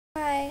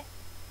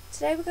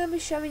today we're going to be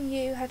showing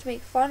you how to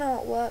make fun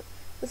artwork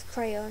with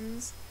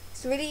crayons.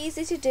 It's really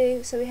easy to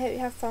do, so we hope you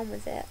have fun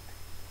with it.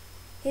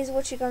 Here's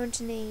what you're going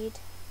to need.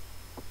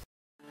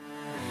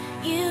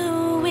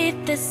 You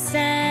with the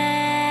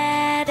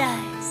sad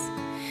eyes,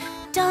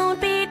 don't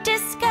be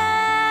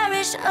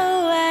discouraged.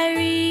 Oh, I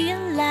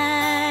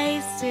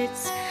realize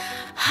it's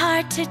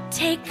hard to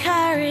take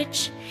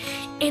courage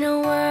in a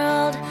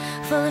world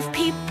full of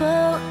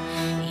people.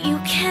 You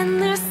can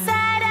lose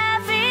sight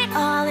of it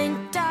all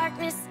in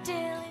darkness still.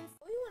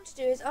 What you want to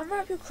do is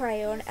unwrap your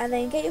crayon and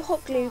then get your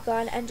hot glue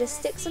gun and just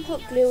stick some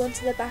hot glue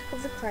onto the back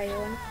of the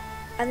crayon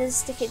and then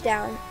stick it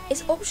down.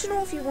 It's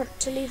optional if you want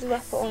to leave the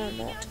wrapper on or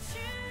not.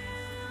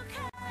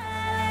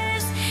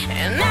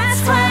 And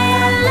that's why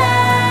I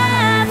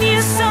love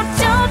you, so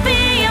don't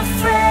be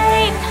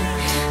afraid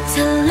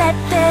to let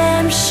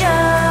them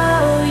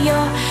show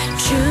your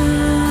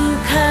true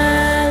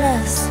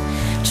colors.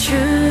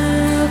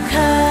 True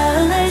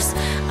colors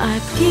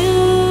are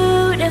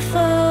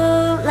beautiful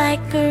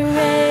like a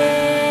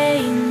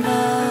rainbow.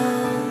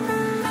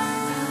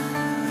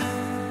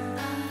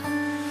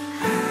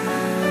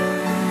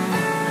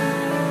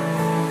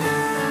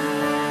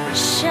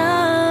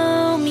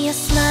 Show me a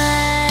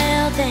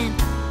smile then.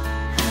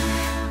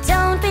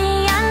 Don't be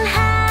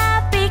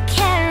unhappy,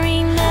 can't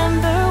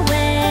remember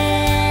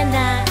when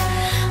I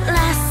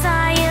last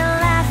saw you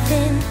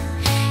laughing.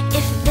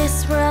 If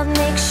this world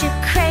makes you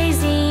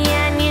crazy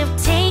and you've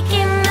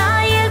taken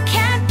all you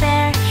can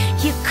bear,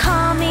 you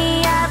call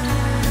me up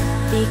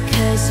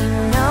because you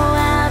know